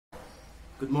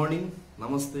Good morning,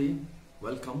 namaste,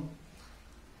 welcome.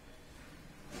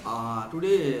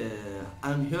 Today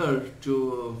I'm here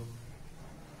to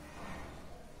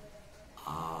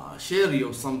share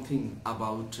you something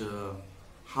about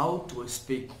how to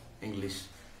speak English.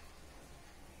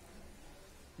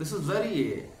 This is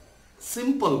very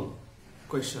simple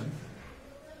question,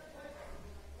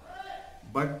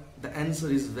 but the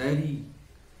answer is very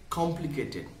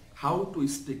complicated. How to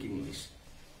speak English?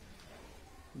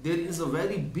 There is a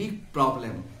very big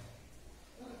problem,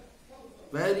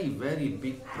 very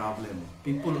big problem.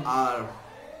 People are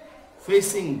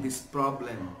facing this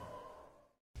problem.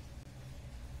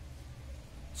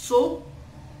 So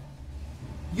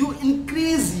you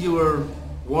increase your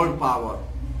word power.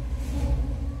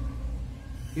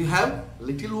 You have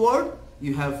little word,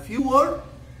 you have few word,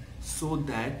 so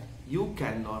that you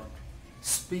cannot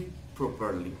speak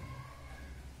properly.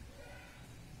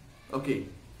 Okay,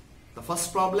 the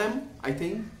first problem I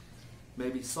think may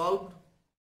be solved.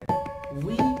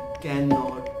 We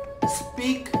cannot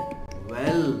speak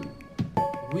well.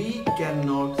 We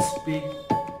cannot speak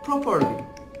properly.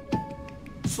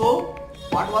 So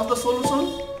what was the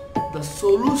solution? The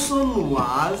solution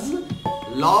was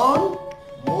learn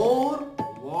more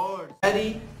words.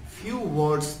 Very few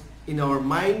words in our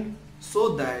mind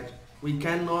so that we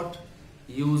cannot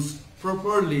use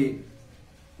properly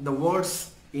the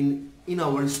words in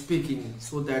our speaking,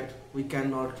 so that we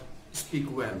cannot speak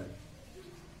well.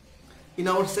 In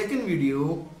our second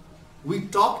video, we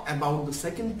talk about the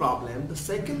second problem. The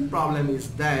second problem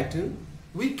is that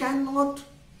we cannot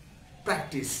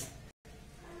practice.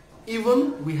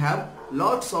 Even we have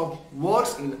lots of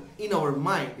words in our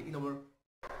mind,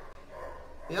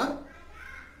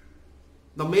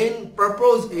 the main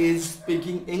purpose is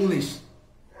speaking English.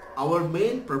 Our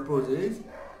main purpose is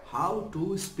how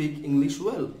to speak English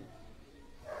well.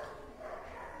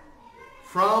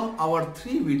 From our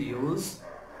 3 videos,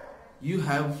 you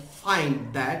have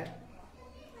find that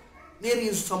there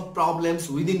is some problems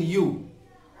within you,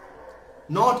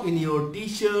 not in your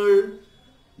teacher,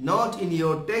 not in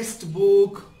your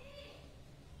textbook,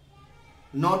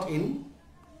 not in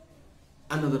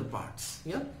another parts,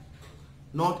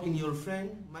 not in your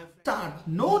friend, my friend. Start.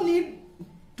 No need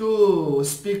to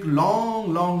speak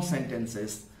long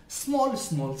sentences, small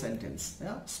sentence,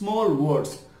 small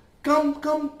words. Come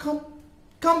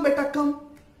beta, come.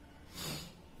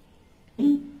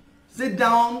 Sit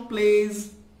down,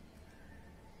 please.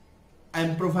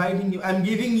 I'm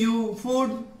giving you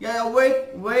food. Yeah,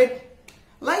 wait.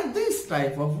 Like this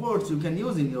type of words you can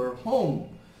use in your home.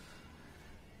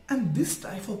 And this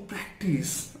type of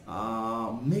practice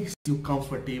makes you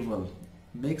comfortable,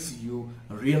 makes you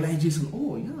realization,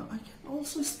 oh yeah, I can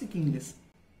also speak English.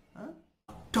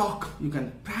 Talk, you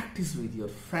can practice with your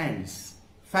friends,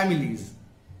 families.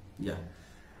 Yeah.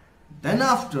 Then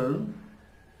after,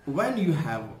 when you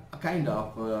have a kind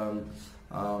of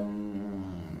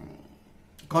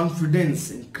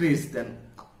confidence increase, then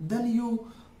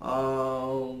you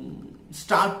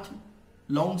start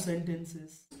long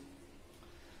sentences.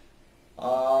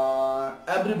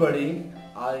 Everybody,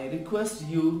 I request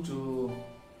you to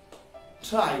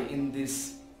try in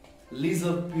this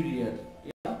leisure period.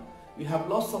 We have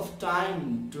lots of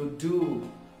time to do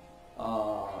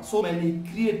so many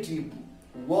creative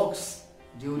works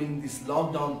during this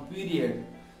lockdown period.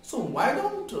 So why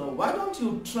don't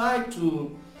you try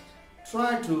to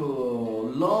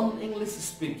learn English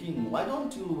speaking? Why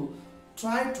don't you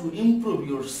try to improve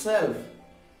yourself?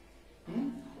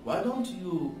 Why don't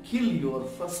you kill your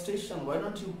frustration? Why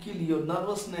don't you kill your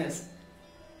nervousness?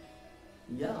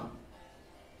 Yeah.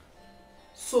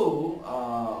 So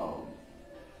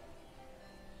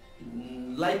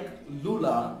like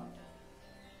Lula,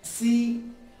 she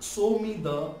show me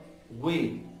the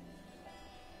way.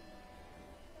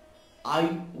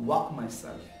 I walk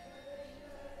myself.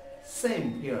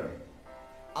 Same here.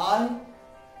 I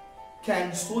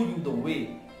can show you the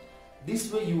way.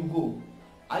 This way you go.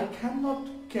 I cannot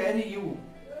carry you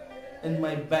in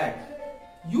my back.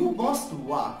 You must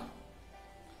walk.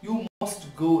 You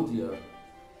must go there.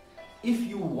 If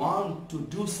you want to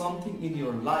do something in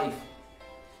your life,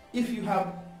 if you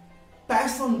have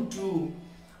passion to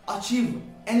achieve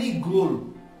any goal,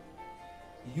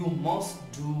 you must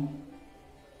do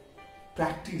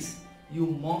practice. You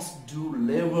must do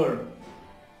labor.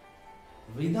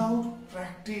 Without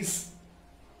practice,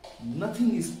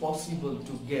 nothing is possible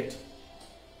to get.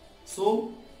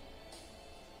 So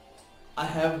I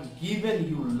have given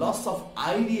you lots of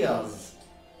ideas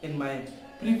in my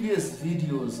previous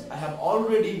videos. I have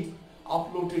already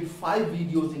uploaded 5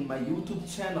 videos in my YouTube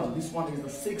channel. This one is the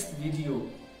 6th video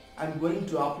I'm going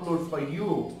to upload for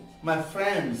you my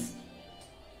friends,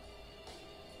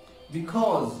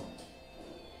 because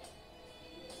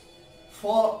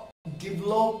for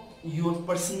develop your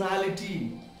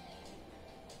personality,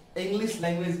 English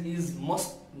language is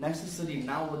most necessary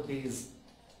nowadays.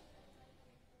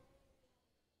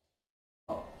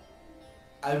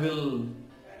 I will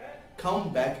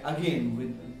come back again with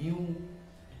a new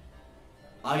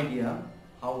idea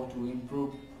how to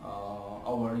improve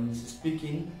our English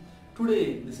speaking.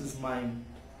 Today this is my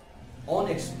own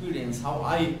experience, how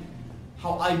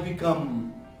I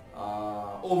become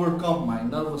overcome my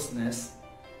nervousness.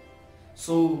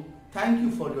 So thank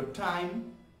you for your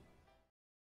time.